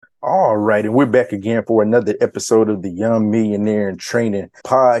All right, and we're back again for another episode of the Young Millionaire in Training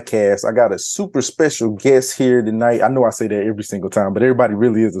podcast. I got a super special guest here tonight. I know I say that every single time, but everybody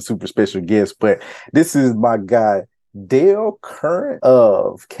really is a super special guest. But this is my guy, Dale Current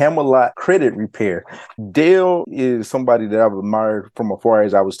of Camelot Credit Repair. Dale is somebody that I've admired from afar.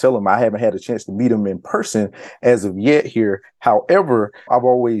 As I was telling him, I haven't had a chance to meet him in person as of yet here. However, I've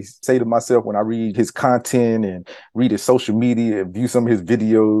always say to myself when I read his content and read his social media and view some of his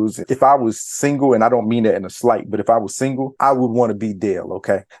videos, if I was single, and I don't mean that in a slight, but if I was single, I would want to be Dale,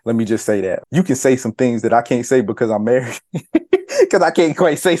 okay? Let me just say that. You can say some things that I can't say because I'm married, because I can't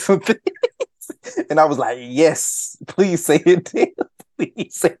quite say something. And I was like, yes, please say it, Dale.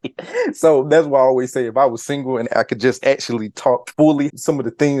 Please say it. So that's why I always say if I was single and I could just actually talk fully some of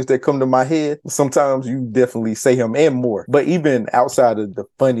the things that come to my head, sometimes you definitely say him and more. But even outside of the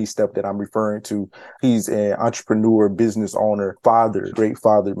funny stuff that I'm referring to, he's an entrepreneur, business owner, father, great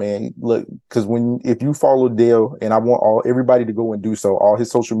father, man. Look, because if you follow Dale, and I want everybody to go and do so, all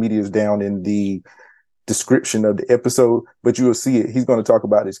his social media is down in the description of the episode, but you will see it. He's going to talk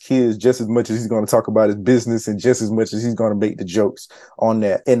about his kids just as much as he's going to talk about his business, and just as much as he's going to make the jokes on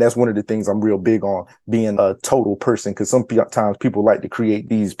that. And that's one of the things I'm real big on, being a total person, because sometimes people like to create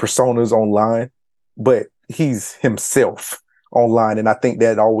these personas online, but he's himself online. And I think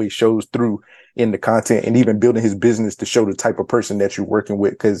that always shows through in the content, and even building his business to show the type of person that you're working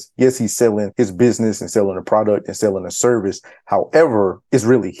with. Because yes, he's selling his business and selling a product and selling a service. However, it's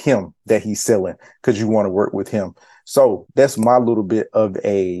really him that he's selling, because you want to work with him. So that's my little bit of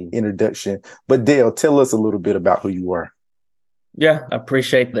a introduction. But Dale, tell us a little bit about who you are. Yeah, I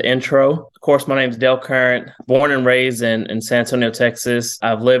appreciate the intro. Of course, my name is Dale Current, born and raised in San Antonio, Texas.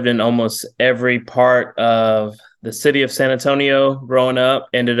 I've lived in almost every part of the city of San Antonio growing up.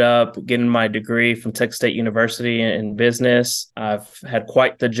 Ended up getting my degree from Texas State University in business. I've had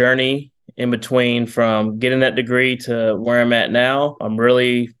quite the journey in between from getting that degree to where I'm at now. I'm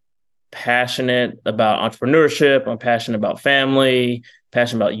really passionate about entrepreneurship. I'm passionate about family,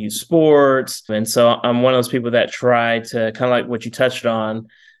 passionate about youth sports. And so I'm one of those people that try to, kind of like what you touched on,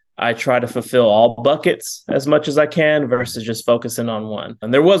 I try to fulfill all buckets as much as I can versus just focusing on one.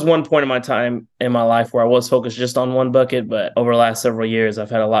 And there was one point in my time in my life where I was focused just on one bucket, but over the last several years,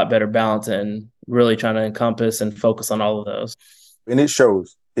 I've had a lot better balance and really trying to encompass and focus on all of those. And it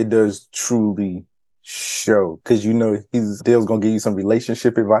shows. It does truly show, because Dale's gonna give you some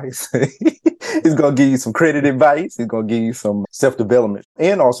relationship advice. He's gonna give you some credit advice. He's gonna give you some self-development,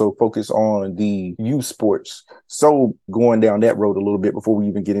 and also focus on the youth sports. So going down that road a little bit before we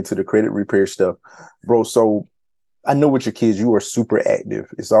even get into the credit repair stuff, bro. So I know with your kids, you are super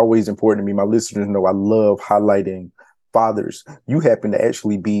active. It's always important to me. My listeners know I love highlighting fathers. You happen to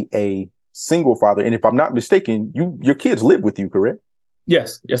actually be a single father, and if I'm not mistaken, your kids live with you, correct?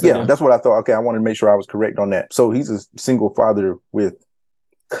 Yes. Yeah, that's what I thought. Okay, I wanted to make sure I was correct on that. So he's a single father with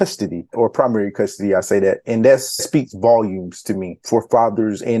custody, or primary custody, I say that. And that speaks volumes to me for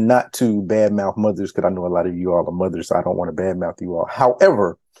fathers, and not to badmouth mothers, because I know a lot of you all are mothers, so I don't want to badmouth you all.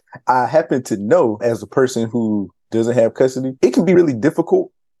 However, I happen to know, as a person who doesn't have custody, it can be really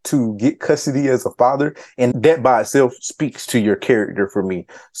difficult to get custody as a father. And that by itself speaks to your character for me.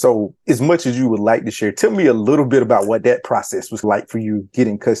 So as much as you would like to share, tell me a little bit about what that process was like for you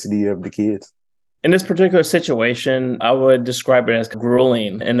getting custody of the kids. In this particular situation, I would describe it as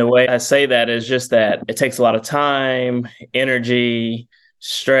grueling. And the way I say that is just that it takes a lot of time, energy,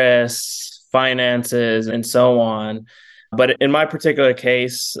 stress, finances, and so on. But in my particular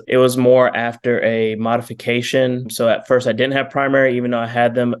case, it was more after a modification. So at first I didn't have primary, even though I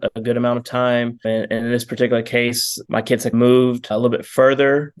had them a good amount of time. And in this particular case, my kids had moved a little bit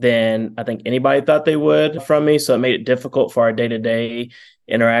further than I think anybody thought they would from me. So it made it difficult for our day-to-day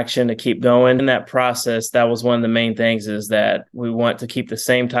interaction to keep going. In that process, that was one of the main things, is that we want to keep the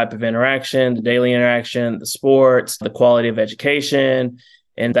same type of interaction, the daily interaction, the sports, the quality of education.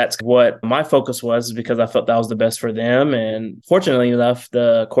 And that's what my focus was, because I felt that was the best for them. And fortunately enough,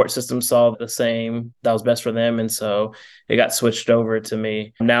 the court system saw the same, that was best for them. And so it got switched over to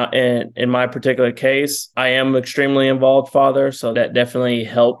me. Now, in my particular case, I am an extremely involved father, so that definitely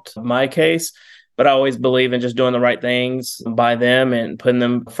helped my case. But I always believe in just doing the right things by them and putting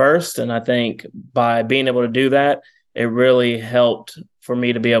them first. And I think by being able to do that, it really helped for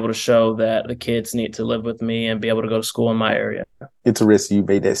me to be able to show that the kids need to live with me and be able to go to school in my area. Interesting you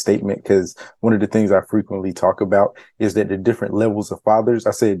made that statement, because one of the things I frequently talk about is that the different levels of fathers.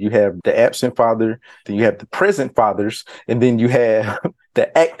 I said you have the absent father, then you have the present fathers, and then you have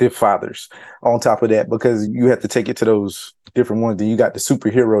the active fathers on top of that, because you have to take it to those different ones. Then you got the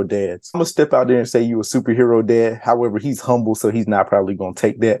superhero dads. I'm going to step out there and say you a superhero dad. However, he's humble, so he's not probably going to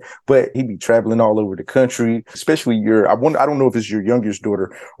take that. But he be traveling all over the country, especially I don't know if it's your youngest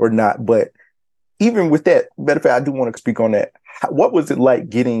daughter or not, but even with that, matter of fact, I do want to speak on that. What was it like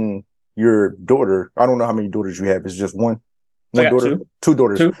getting your daughter? I don't know how many daughters you have. It's just one. One daughter, two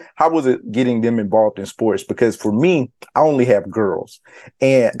daughters. Two. How was it getting them involved in sports? Because for me, I only have girls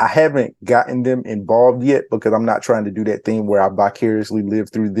and I haven't gotten them involved yet because I'm not trying to do that thing where I vicariously live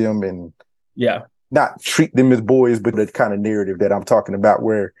through them and not treat them as boys, but the kind of narrative that I'm talking about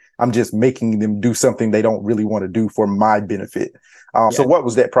where I'm just making them do something they don't really want to do for my benefit. So what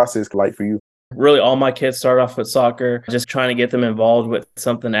was that process like for you? Really, all my kids start off with soccer, just trying to get them involved with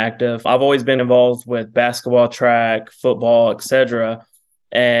something active. I've always been involved with basketball, track, football, etc.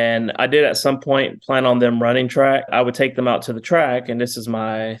 And I did at some point plan on them running track. I would take them out to the track, and this is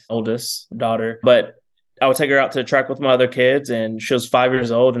my oldest daughter, but I would take her out to the track with my other kids, and she was 5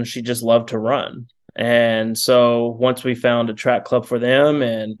 years old, and she just loved to run. And so once we found a track club for them,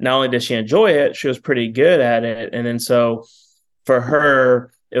 and not only did she enjoy it, she was pretty good at it. And then so for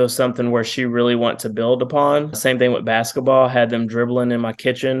her, it was something where she really wanted to build upon. Same thing with basketball. I had them dribbling in my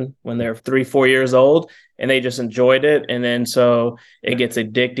kitchen when they're 3-4 years old, and they just enjoyed it. And then so it gets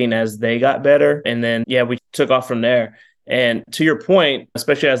addicting as they got better. And then, we took off from there. And to your point,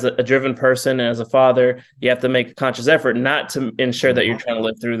 especially as a driven person and as a father, you have to make a conscious effort not to ensure that you're trying to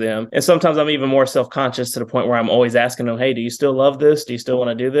live through them. And sometimes I'm even more self-conscious to the point where I'm always asking them, hey, do you still love this? Do you still want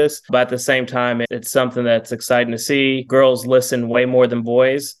to do this? But at the same time, it's something that's exciting to see. Girls listen way more than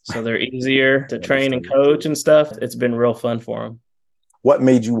boys, so they're easier to train and coach and stuff. It's been real fun for them. What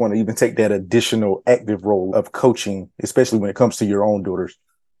made you want to even take that additional active role of coaching, especially when it comes to your own daughters?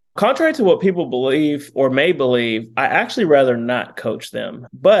 Contrary to what people believe or may believe, I actually rather not coach them.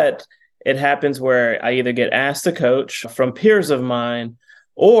 But it happens where I either get asked to coach from peers of mine,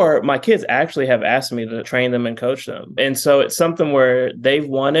 or my kids actually have asked me to train them and coach them. And so it's something where they've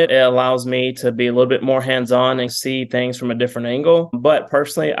wanted. It allows me to be a little bit more hands-on and see things from a different angle. But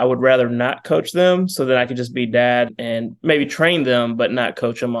personally, I would rather not coach them so that I could just be dad and maybe train them, but not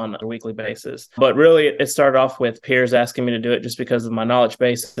coach them on a weekly basis. But really, it started off with peers asking me to do it just because of my knowledge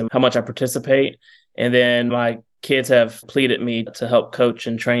base and how much I participate. And then my kids have pleaded me to help coach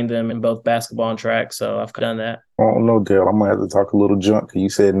and train them in both basketball and track. So I've done that. I don't know, Dale. I'm going to have to talk a little junk. You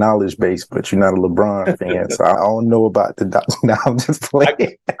said knowledge base, but you're not a LeBron fan. So I don't know about the dots. Now I'm just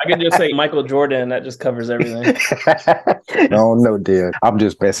playing. I can just say Michael Jordan. That just covers everything. I don't know, Dale. I'm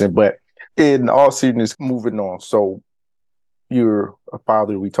just messing. But in all seriousness, moving on. So you're a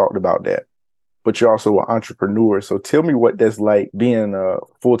father. We talked about that. But you're also an entrepreneur. So tell me what that's like being a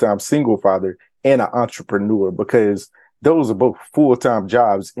full-time single father and an entrepreneur, because those are both full-time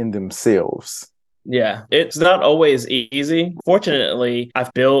jobs in themselves. Yeah, it's not always easy. Fortunately,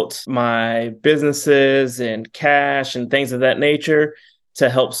 I've built my businesses and cash and things of that nature to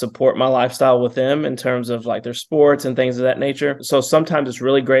help support my lifestyle with them in terms of like their sports and things of that nature. So sometimes it's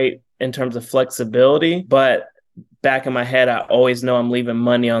really great in terms of flexibility, but back in my head, I always know I'm leaving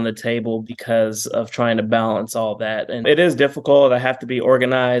money on the table because of trying to balance all that. And it is difficult. I have to be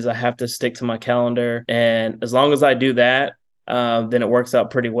organized. I have to stick to my calendar. And as long as I do that, then it works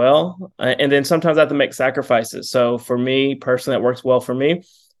out pretty well. And then sometimes I have to make sacrifices. So for me personally, it works well for me.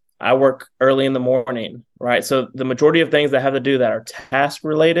 I work early in the morning, right? So the majority of things that I have to do that are task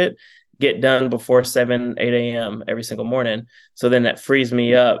related get done before 7, 8 a.m. every single morning. So then that frees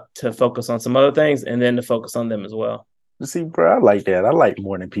me up to focus on some other things and then to focus on them as well. See, bro, I like that. I like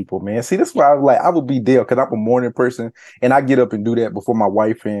morning people, man. See, that's why I would be Dale, because I'm a morning person and I get up and do that before my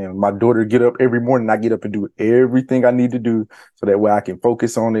wife and my daughter get up every morning. I get up and do everything I need to do so that way I can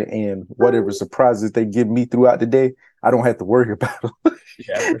focus on it, and whatever surprises they give me throughout the day, I don't have to worry about them.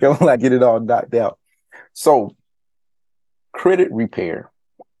 Yeah, I get it all knocked out. So, credit repair.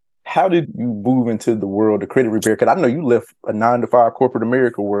 How did you move into the world of credit repair? Because I know you left a 9-to-5 corporate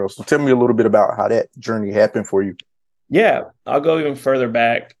America world. So tell me a little bit about how that journey happened for you. Yeah, I'll go even further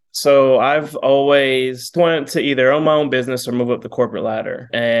back. So I've always wanted to either own my own business or move up the corporate ladder.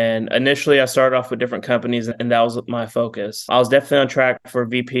 And initially I started off with different companies and that was my focus. I was definitely on track for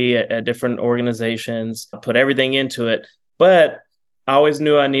VP at different organizations, put everything into it. But I always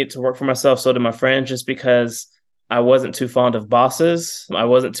knew I needed to work for myself. So did my friends, just because I wasn't too fond of bosses. I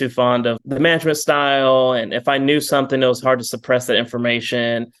wasn't too fond of the management style. And if I knew something, it was hard to suppress that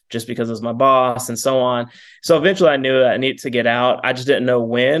information just because it was my boss and so on. So eventually I knew that I needed to get out. I just didn't know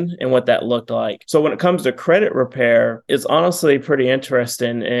when and what that looked like. So when it comes to credit repair, it's honestly pretty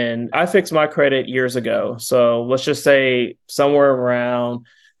interesting. And I fixed my credit years ago. So let's just say somewhere around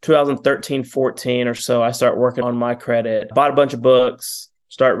 2013, 14 or so, I start working on my credit, bought a bunch of books,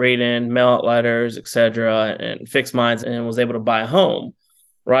 start reading, mail out letters, etc., and fix mines, and was able to buy a home.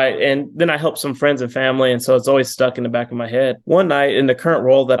 Right. And then I helped some friends and family. And so it's always stuck in the back of my head. One night in the current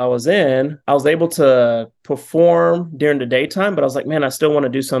role that I was in, I was able to perform during the daytime, but I was like, man, I still want to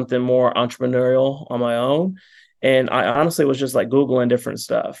do something more entrepreneurial on my own. And I honestly was just like Googling different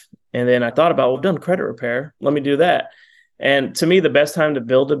stuff. And then I thought about, well, I've done credit repair. Let me do that. And to me, the best time to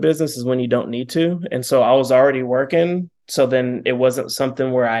build a business is when you don't need to. And so I was already working. So then it wasn't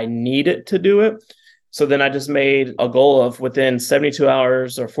something where I needed to do it. So then I just made a goal of within 72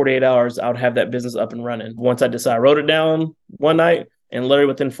 hours or 48 hours, I would have that business up and running. Once I decided, I wrote it down one night, and literally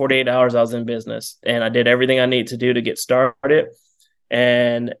within 48 hours, I was in business. And I did everything I need to do to get started.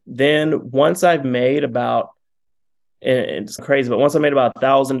 And then once I've made about, it's crazy, but once I made about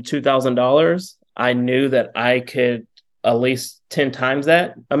 $1,000 to $2,000, I knew that I could at least 10 times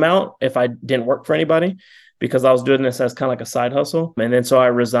that amount if I didn't work for anybody, because I was doing this as kind of like a side hustle. And then so I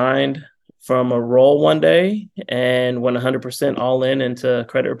resigned from a role one day and went 100% all in into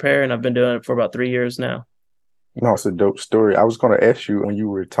credit repair. And I've been doing it for about 3 years now. No, it's a dope story. I was going to ask you when you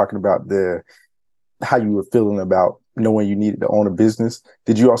were talking about how you were feeling about knowing you needed to own a business.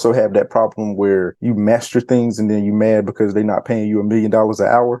 Did you also have that problem where you master things and then you mad because they're not paying you $1 million an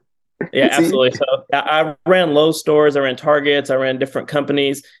hour? Yeah, absolutely. So I ran Lowe's stores, I ran Targets, I ran different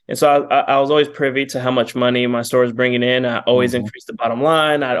companies. And so I was always privy to how much money my store was bringing in. I always increased the bottom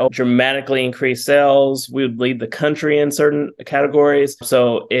line. I'd dramatically increase sales. We would lead the country in certain categories.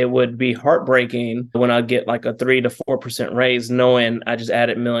 So it would be heartbreaking when I'd get like a 3 to 4% raise, knowing I just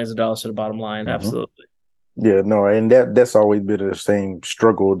added millions of dollars to the bottom line. Absolutely. Yeah, no, and that's always been the same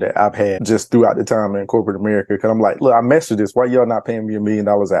struggle that I've had just throughout the time in corporate America. Because I'm like, look, I mastered this. Why y'all not paying me $1 million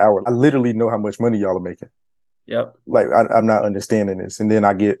an hour? I literally know how much money y'all are making. Yep. Like, I'm not understanding this. And then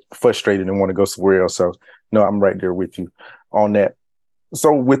I get frustrated and want to go somewhere else. So, no, I'm right there with you on that.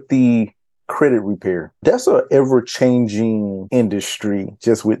 So with the credit repair, that's a ever-changing industry,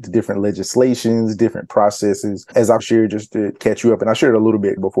 just with the different legislations, different processes. As I've shared, just to catch you up, and I shared a little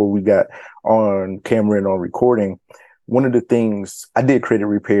bit before we got on camera and on recording, one of the things I did credit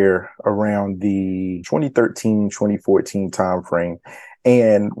repair around the 2013, 2014 timeframe.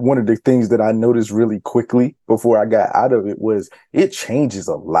 And one of the things that I noticed really quickly before I got out of it was it changes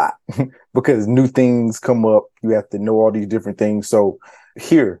a lot because new things come up. You have to know all these different things. So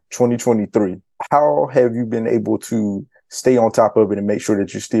here, 2023, how have you been able to stay on top of it and make sure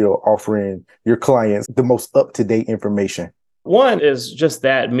that you're still offering your clients the most up-to-date information? One is just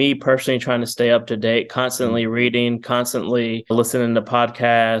that me personally trying to stay up to date, constantly reading, constantly listening to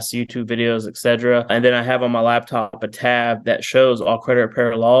podcasts, YouTube videos, etc. And then I have on my laptop a tab that shows all credit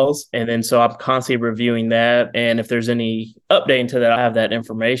repair laws. And then so I'm constantly reviewing that. And if there's any update to that, I have that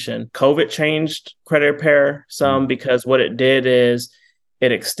information. COVID changed credit repair some because what it did is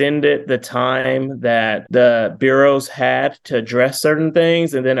it extended the time that the bureaus had to address certain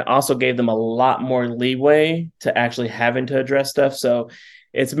things. And then it also gave them a lot more leeway to actually having to address stuff. So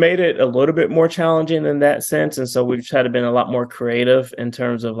it's made it a little bit more challenging in that sense. And so we've tried to be a lot more creative in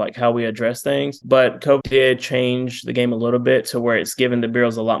terms of like how we address things. But COVID did change the game a little bit to where it's given the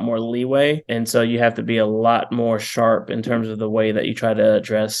bureaus a lot more leeway. And so you have to be a lot more sharp in terms of the way that you try to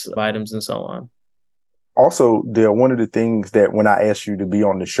address items and so on. Also, Dale, one of the things that when I asked you to be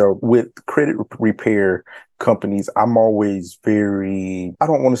on the show with credit repair companies, I'm always very, I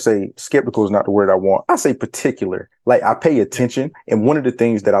don't want to say skeptical is not the word I want. I say particular. Like I pay attention. And one of the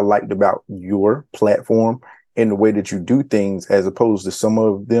things that I liked about your platform and the way that you do things as opposed to some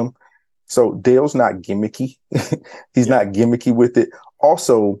of them. So Dale's not gimmicky. He's not gimmicky with it.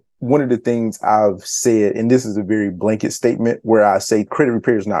 Also, one of the things I've said, and this is a very blanket statement where I say credit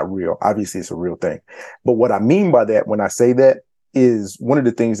repair is not real. Obviously, it's a real thing. But what I mean by that when I say that is one of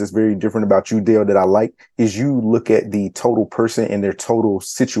the things that's very different about you, Dale, that I like is you look at the total person and their total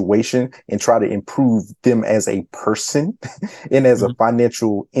situation and try to improve them as a person and as a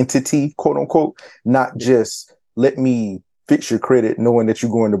financial entity, quote unquote, not just let me fix your credit knowing that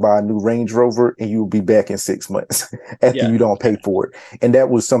you're going to buy a new Range Rover and you'll be back in 6 months after you don't pay for it. And that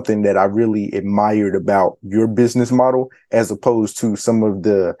was something that I really admired about your business model as opposed to some of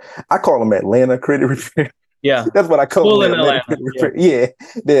I call them Atlanta credit repair. Yeah. That's what I call them. Atlanta. Yeah.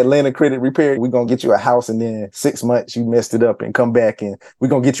 The Atlanta credit repair. We're going to get you a house and then 6 months you messed it up and come back and we're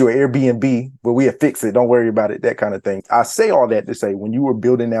going to get you an Airbnb, but we'll fix it. Don't worry about it. That kind of thing. I say all that to say when you were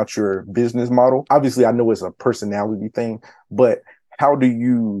building out your business model, obviously I know it's a personality thing, but how do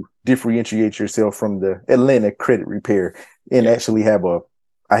you differentiate yourself from the Atlanta credit repair and actually have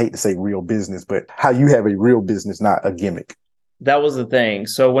I hate to say real business, but how you have a real business, not a gimmick? that was the thing.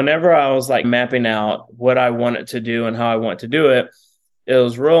 So whenever I was like mapping out what I wanted to do and how I want to do it, it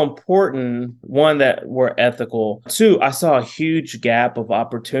was real important, one, that we're ethical. Two, I saw a huge gap of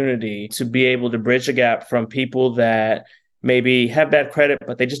opportunity to be able to bridge a gap from people that maybe have bad credit,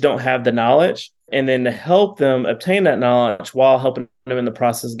 but they just don't have the knowledge. And then to help them obtain that knowledge while helping them in the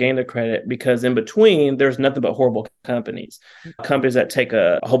process gain the credit, because in between, there's nothing but horrible companies. Companies that take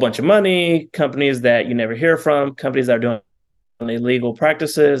a whole bunch of money, companies that you never hear from, companies that are doing illegal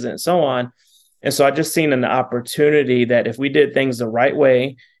practices, and so on. And so I just seen an opportunity that if we did things the right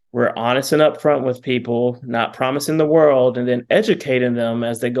way, we're honest and upfront with people, not promising the world, and then educating them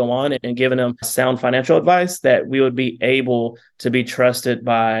as they go on and giving them sound financial advice, that we would be able to be trusted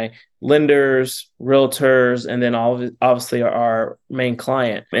by lenders, realtors, and then obviously our main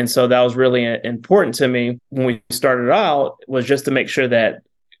client. And so that was really important to me when we started out, was just to make sure that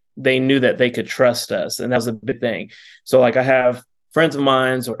they knew that they could trust us. And that was a big thing. So like I have friends of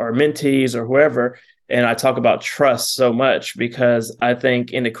mine or mentees or whoever, and I talk about trust so much because I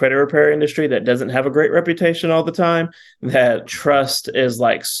think in the credit repair industry that doesn't have a great reputation all the time, that trust is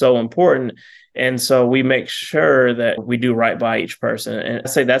like so important. And so we make sure that we do right by each person. And I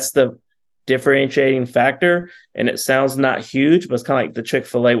say that's the differentiating factor. And it sounds not huge, but it's kind of like the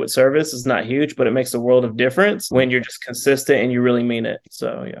Chick-fil-A with service. It's not huge, but it makes a world of difference when you're just consistent and you really mean it.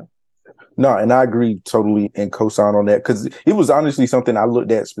 So, yeah. No, and I agree totally and co-sign on that, because it was honestly something I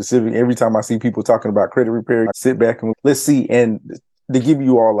looked at specifically. Every time I see people talking about credit repair, I sit back and let's see. And to give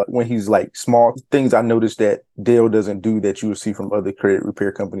you all, when he's like small things I noticed that Dale doesn't do that you will see from other credit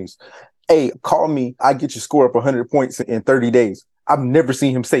repair companies. Hey, call me. I get your score up 100 points in 30 days. I've never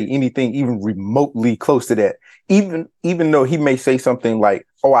seen him say anything even remotely close to that. Even though he may say something like,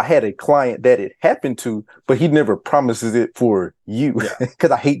 oh, I had a client that it happened to, but he never promises it for you.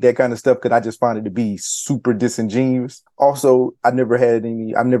 Because I hate that kind of stuff, because I just find it to be super disingenuous. Also, I've never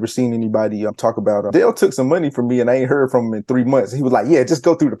seen anybody talk about, Dale took some money from me and I ain't heard from him in 3 months. He was like, yeah, just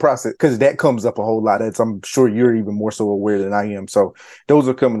go through the process, because that comes up a whole lot. I'm sure you're even more so aware than I am. So those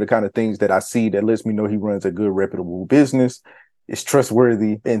are the kind of things that I see that lets me know he runs a good, reputable business. It's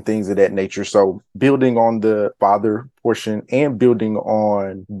trustworthy and things of that nature. So building on the father portion and building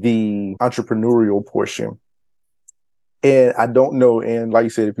on the entrepreneurial portion. And I don't know, and like you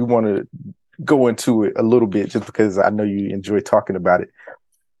said, if you want to go into it a little bit, just because I know you enjoy talking about it,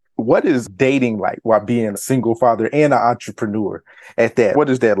 what is dating like while being a single father and an entrepreneur at that? What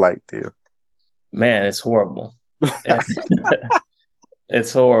is that like, Dale? Man, it's horrible.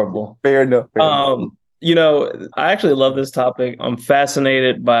 It's horrible. Fair enough. I actually love this topic. I'm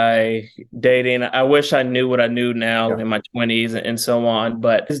fascinated by dating. I wish I knew what I knew now in my 20s and so on,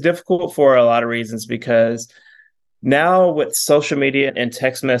 but it's difficult for a lot of reasons, because now with social media and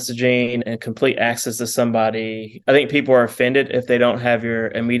text messaging and complete access to somebody, I think people are offended if they don't have your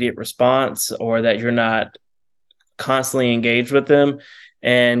immediate response or that you're not constantly engaged with them.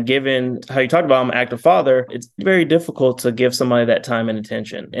 And given how you talked about I'm an active father, it's very difficult to give somebody that time and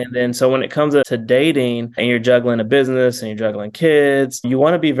attention. And then so when it comes to dating and you're juggling a business and you're juggling kids, you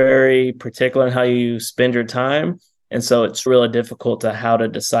want to be very particular in how you spend your time. And so it's really difficult to how to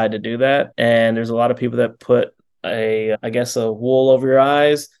decide to do that. And there's a lot of people that put a wool over your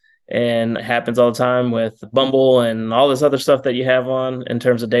eyes. And it happens all the time with Bumble and all this other stuff that you have on in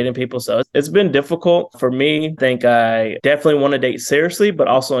terms of dating people. So it's been difficult for me. I think I definitely want to date seriously, but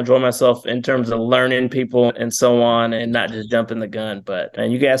also enjoy myself in terms of learning people and so on, and not just jumping the gun.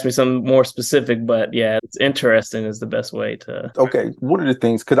 And you can ask me some more specific, but yeah, it's interesting is the best way to. Okay. One of the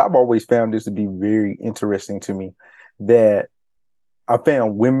things, because I've always found this to be very interesting to me, that I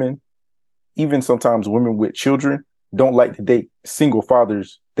found women, even sometimes women with children, don't like to date single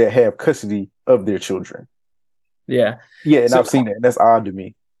fathers that have custody of their children. Yeah. Yeah. And I've seen that. That's odd to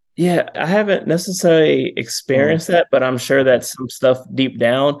me. Yeah. I haven't necessarily experienced that, but I'm sure that's some stuff deep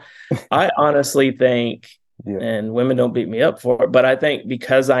down. I honestly think, and women don't beat me up for it, but I think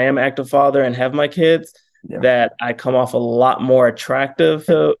because I am active father and have my kids, that I come off a lot more attractive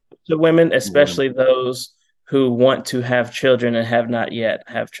to women, especially those who want to have children and have not yet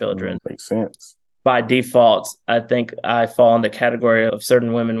have children. Makes sense. By default, I think I fall in the category of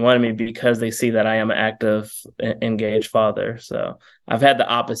certain women wanting me because they see that I am an active, engaged father. So I've had the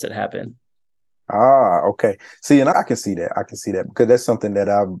opposite happen. Okay. See, and I can see that because that's something that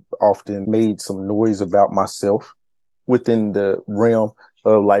I've often made some noise about myself within the realm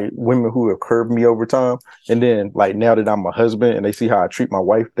of like women who have curved me over time. And then like now that I'm a husband and they see how I treat my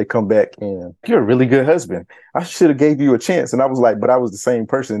wife, they come back and you're a really good husband. I should have gave you a chance. And I was like, but I was the same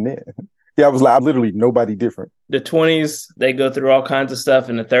person then. Yeah, I was like, literally nobody different. The 20s, they go through all kinds of stuff.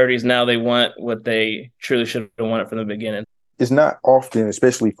 In the 30s, now they want what they truly should have wanted from the beginning. it's not often,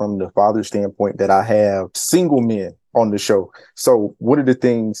 especially from the father standpoint, that I have single men on the show. So what are the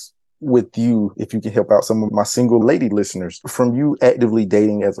things with you, if you can help out some of my single lady listeners, from you actively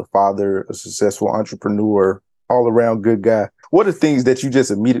dating as a father, a successful entrepreneur, all around good guy? What are things that you just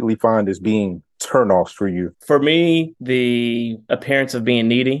immediately find as being turnoffs for you? For me, the appearance of being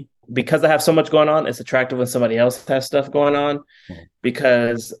needy, because I have so much going on, it's attractive when somebody else has stuff going on,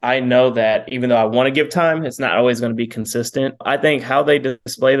 because I know that even though I want to give time, it's not always going to be consistent. I think how they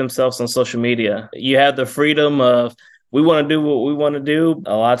display themselves on social media, you have the freedom of, we want to do what we want to do.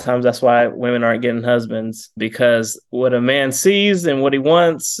 A lot of times that's why women aren't getting husbands, because what a man sees and what he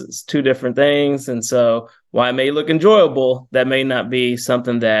wants is two different things. And so while it may look enjoyable, that may not be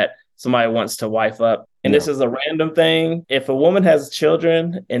something that somebody wants to wife up. And this is a random thing. If a woman has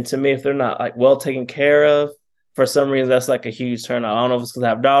children, and to me, if they're not like well taken care of, for some reason, that's like a huge turn on. I don't know if it's because I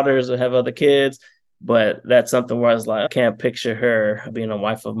have daughters or have other kids, but that's something where I was like, I can't picture her being a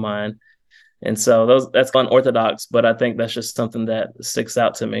wife of mine. And so that's unorthodox, but I think that's just something that sticks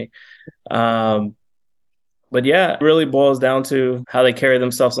out to me. But yeah, it really boils down to how they carry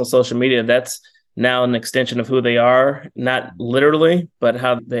themselves on social media. That's now an extension of who they are, not literally, but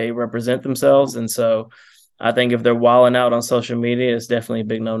how they represent themselves. And so I think if they're wilding out on social media, it's definitely a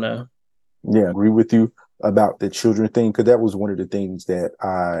big no-no. Yeah, I agree with you about the children thing, because that was one of the things that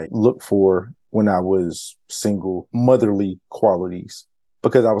I looked for when I was single, motherly qualities.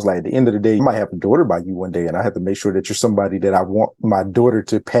 Because I was like, at the end of the day, I might have a daughter by you one day, and I have to make sure that you're somebody that I want my daughter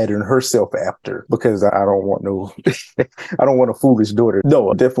to pattern herself after, because I don't want no, I don't want a foolish daughter. No,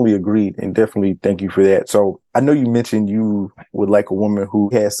 I definitely agreed, and definitely thank you for that. So I know you mentioned you would like a woman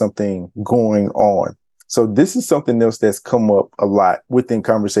who has something going on. So this is something else that's come up a lot within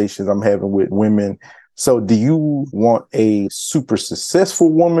conversations I'm having with women. So do you want a super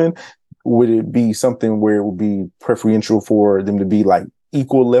successful woman? Would it be something where it would be preferential for them to be like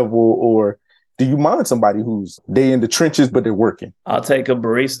equal level, or do you mind somebody who's they in the trenches but they're working? I'll take a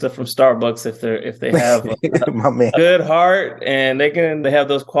barista from Starbucks if they have My man. a good heart and they have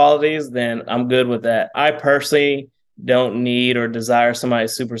those qualities, then I'm good with that. I personally don't need or desire somebody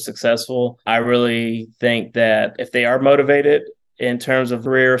super successful. I really think that if they are motivated in terms of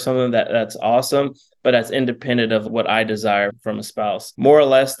career or something, that's awesome, but that's independent of what I desire from a spouse. More or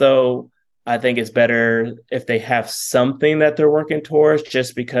less, though, I think it's better if they have something that they're working towards,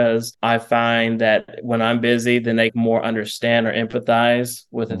 just because I find that when I'm busy, then they more understand or empathize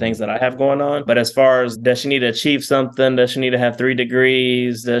with the things that I have going on. But as far as, does she need to achieve something? Does she need to have 3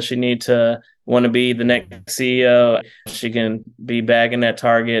 degrees? Does she need to want to be the next CEO? She can be bagging that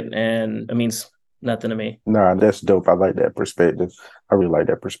target, and it means nothing to me. Nah, that's dope. I like that perspective. I really like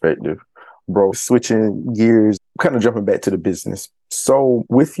that perspective. Bro, switching gears, kind of jumping back to the business. So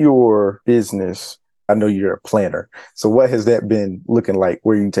with your business, I know you're a planner. So what has that been looking like?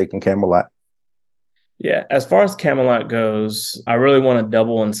 Where are you taking Camelot? Yeah, as far as Camelot goes, I really want to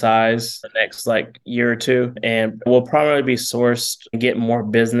double in size the next year or two, and we'll probably be sourced and get more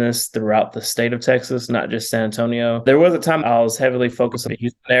business throughout the state of Texas, not just San Antonio. There was a time I was heavily focused on the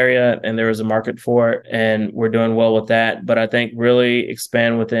Houston area, and there was a market for it, and we're doing well with that. But I think really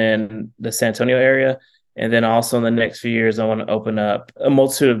expand within the San Antonio area. And then also in the next few years, I want to open up a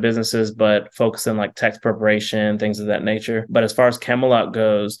multitude of businesses, but focus on tax preparation, things of that nature. But as far as Camelot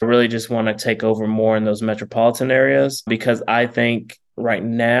goes, I really just want to take over more in those metropolitan areas, because I think right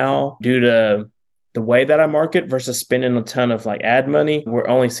now, due to the way that I market versus spending a ton of ad money, we're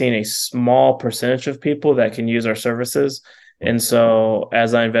only seeing a small percentage of people that can use our services. And so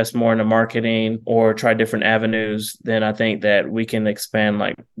as I invest more into marketing or try different avenues, then I think that we can expand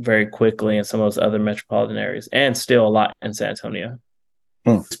very quickly in some of those other metropolitan areas, and still a lot in San Antonio.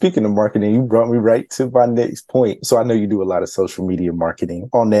 Speaking of marketing, you brought me right to my next point. So I know you do a lot of social media marketing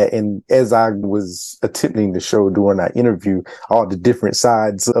on that. And as I was attempting to show during our interview, all the different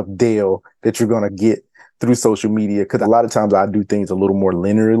sides of Dale that you're going to get through social media, because a lot of times I do things a little more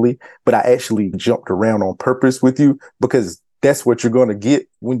linearly, but I actually jumped around on purpose with you, because that's what you're going to get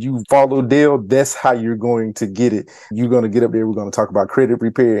when you follow Dale. That's how you're going to get it. You're going to get up there. We're going to talk about credit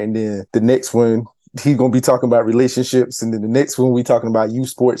repair. And then the next one, he's going to be talking about relationships. And then the next one, we talking about youth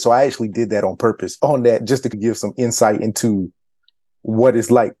sports. So I actually did that on purpose on that, just to give some insight into what it's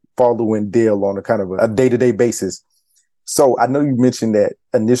like following Dale on a kind of a day-to-day basis. So I know you mentioned that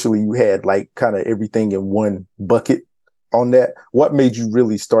initially you had kind of everything in one bucket on that. What made you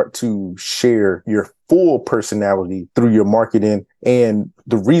really start to share your full personality through your marketing? And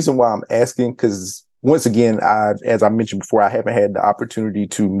the reason why I'm asking, because once again, as I mentioned before, I haven't had the opportunity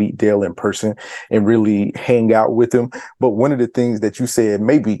to meet Dale in person and really hang out with him. But one of the things that you said,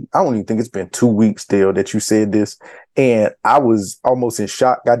 maybe, I don't even think it's been 2 weeks, Dale, that you said this. And I was almost in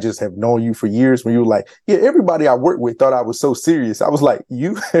shock. I just have known you for years when you were like, yeah, everybody I work with thought I was so serious. I was like,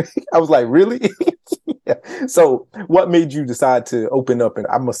 you? I was like, really? Yeah. So what made you decide to open up and,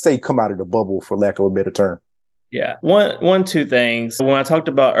 I must say, come out of the bubble, for lack of a better term? Yeah. Two things. When I talked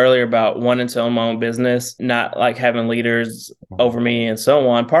about earlier about wanting to own my own business, not like having leaders over me and so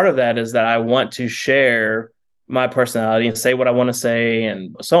on, part of that is that I want to share my personality and say what I want to say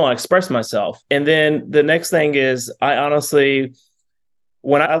and so on, express myself. And then the next thing is I honestly,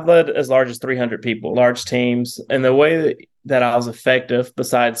 when I've led as large as 300 people, large teams, and the way that I was effective,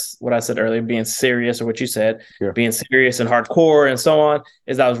 besides what I said earlier, being serious or what you said, being serious and hardcore and so on,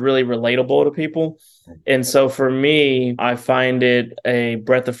 is I was really relatable to people. And so for me, I find it a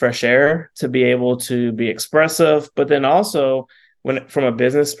breath of fresh air to be able to be expressive, but then also when from a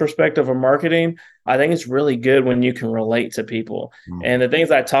business perspective or marketing, I think it's really good when you can relate to people. And the things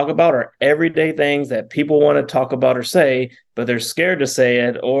I talk about are everyday things that people want to talk about or say, but they're scared to say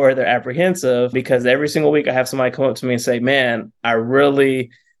it or they're apprehensive because every single week I have somebody come up to me and say, man, I really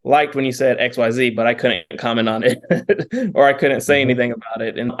liked when you said XYZ, but I couldn't comment on it or I couldn't say anything about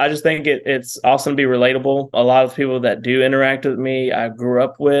it. And I just think it's awesome to be relatable. A lot of people that do interact with me, I grew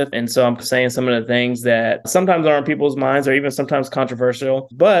up with. And so I'm saying some of the things that sometimes are on people's minds or even sometimes controversial,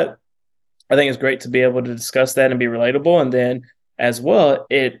 but I think it's great to be able to discuss that and be relatable. And then as well,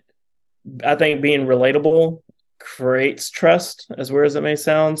 I think being relatable creates trust, as weird as it may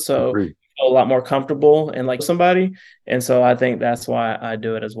sound. So a lot more comfortable and like somebody. And so I think that's why I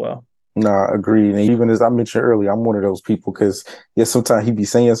do it as well. No, agreed. And even as I mentioned earlier, I'm one of those people because, yeah, sometimes he be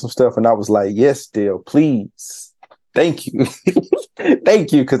saying some stuff and I was like, yes, Dale, please. Thank you.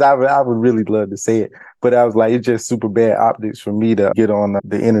 Thank you. Because I would really love to say it. But I was like, it's just super bad optics for me to get on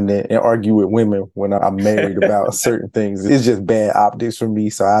the internet and argue with women when I'm married about certain things. It's just bad optics for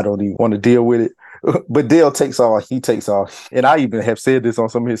me. So I don't even want to deal with it. But Dale takes all. He takes all. And I even have said this on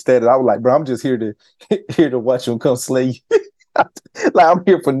some of his status. I was like, bro, I'm just here to watch him come slay you. Like, I'm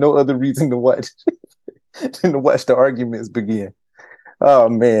here for no other reason to watch than to watch the arguments begin. Oh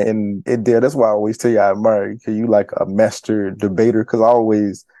man, and Dale, that's why I always tell you I admire you, because you like a master debater. Because I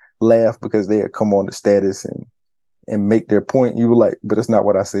always laugh because they come on the status and make their point. You were like, but that's not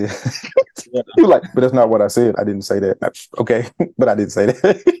what I said. You were like, but that's not what I said. I didn't say that. Okay, but I didn't say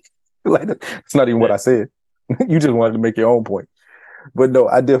that. Like, it's not even what I said. You just wanted to make your own point. But no,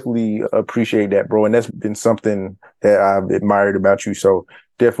 I definitely appreciate that, bro. And that's been something that I've admired about you. So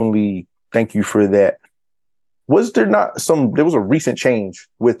definitely thank you for that. Was there not there was a recent change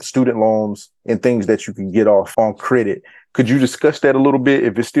with student loans and things that you can get off on credit. Could you discuss that a little bit?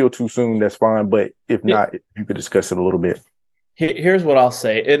 If it's still too soon, that's fine. But if not, you could discuss it a little bit. Here's what I'll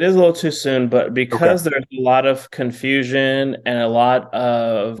say. It is a little too soon, but because there's a lot of confusion and a lot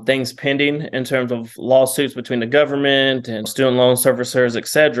of things pending in terms of lawsuits between the government and student loan servicers, et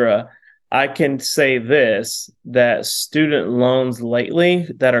cetera, I can say this, that student loans lately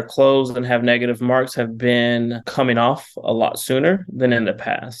that are closed and have negative marks have been coming off a lot sooner than in the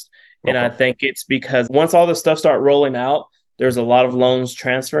past. And I think it's because once all this stuff start rolling out, there's a lot of loans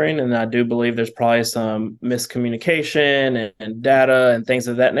transferring, and I do believe there's probably some miscommunication and data and things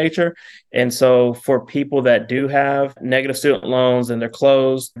of that nature. And so for people that do have negative student loans and they're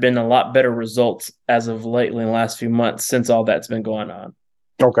closed, been a lot better results as of lately in the last few months since all that's been going on.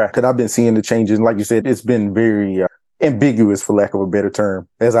 Okay, because I've been seeing the changes. Like you said, it's been very ambiguous, for lack of a better term,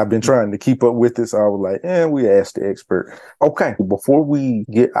 as I've been trying to keep up with this. I was like, we asked the expert. Okay, before we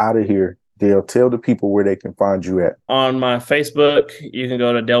get out of here, Dale, tell the people where they can find you at. On my Facebook, you can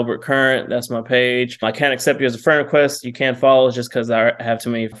go to Delbert Current. That's my page. I can't accept you as a friend request. You can't follow just because I have too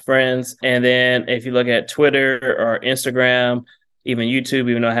many friends. And then if you look at Twitter or Instagram, even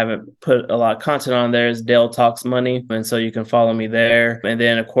YouTube, even though I haven't put a lot of content on there, is Dale Talks Money. And so you can follow me there. And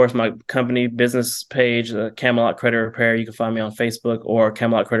then, of course, my company business page, Camelot Credit Repair, you can find me on Facebook or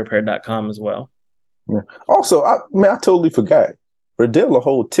CamelotCreditRepair.com as well. Yeah. Also, I totally forgot. For Dale, a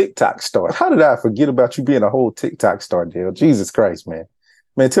whole TikTok star. How did I forget about you being a whole TikTok star, Dale? Jesus Christ, man.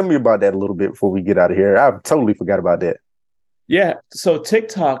 Man, tell me about that a little bit before we get out of here. I totally forgot about that. Yeah. So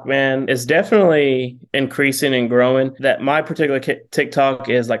TikTok, man, is definitely increasing and growing. That my particular TikTok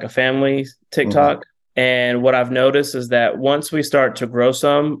is like a family TikTok. Mm-hmm. And what I've noticed is that once we start to grow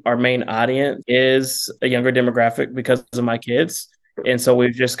some, our main audience is a younger demographic because of my kids. And so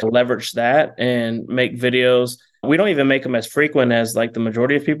we've just leveraged that and make videos We don't even make them as frequent as like the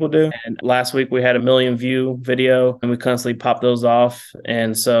majority of people do. And last week we had a 1 million view video and we constantly pop those off.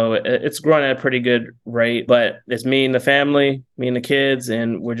 And so it's growing at a pretty good rate, but it's me and the family, me and the kids,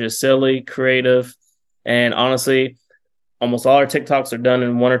 and we're just silly, creative. And honestly, almost all our TikToks are done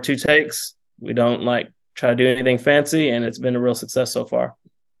in 1 or 2 takes. We don't like try to do anything fancy, and it's been a real success so far.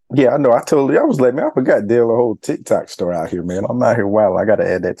 Yeah, I know. I was like, man, I forgot Dale, a whole TikTok store out here, man. I'm out here wild. I got to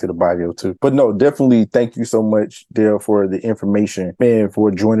add that to the bio too. But no, definitely thank you so much, Dale, for the information, man,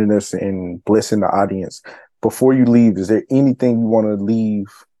 for joining us and blessing the audience. Before you leave, is there anything you want to leave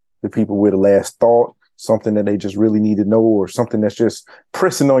the people with, a last thought, something that they just really need to know, or something that's just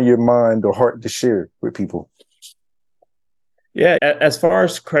pressing on your mind or heart to share with people? Yeah, as far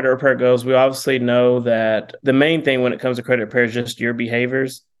as credit repair goes, we obviously know that the main thing when it comes to credit repair is just your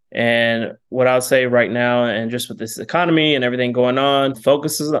behaviors. And what I would say right now, and just with this economy and everything going on,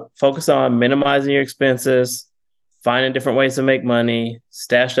 focus on minimizing your expenses, finding different ways to make money,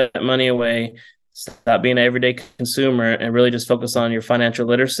 stash that money away, stop being an everyday consumer, and really just focus on your financial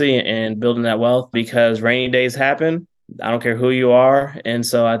literacy and building that wealth, because rainy days happen. I don't care who you are. And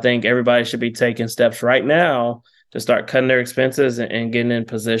so I think everybody should be taking steps right now to start cutting their expenses and getting in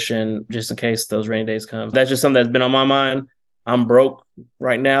position just in case those rainy days come. That's just something that's been on my mind. I'm broke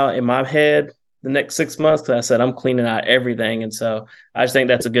right now in my head the next 6 months because I said I'm cleaning out everything. And so I just think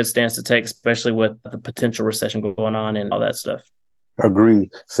that's a good stance to take, especially with the potential recession going on and all that stuff.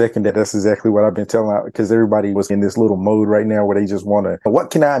 Agree. Second, that's exactly what I've been telling out, because everybody was in this little mode right now where they just want to, what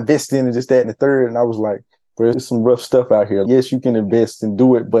can I invest in, and just that and the third. And I was like, there's some rough stuff out here. Yes, you can invest and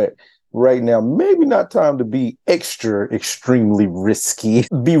do it, but right now, maybe not time to be extremely risky.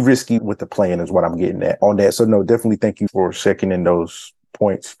 Be risky with the plan is what I'm getting at on that. So no, definitely thank you for checking in those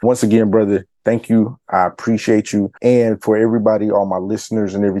points. Once again, brother, thank you. I appreciate you. And for everybody, all my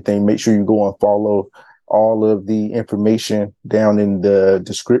listeners and everything, make sure you go and follow all of the information down in the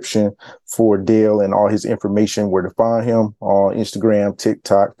description for Dale and all his information, where to find him on Instagram,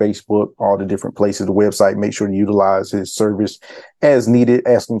 TikTok, Facebook, all the different places, the website. Make sure to utilize his service as needed.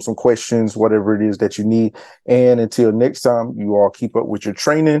 Ask him some questions, whatever it is that you need. And until next time, you all keep up with your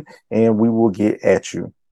training and we will get at you.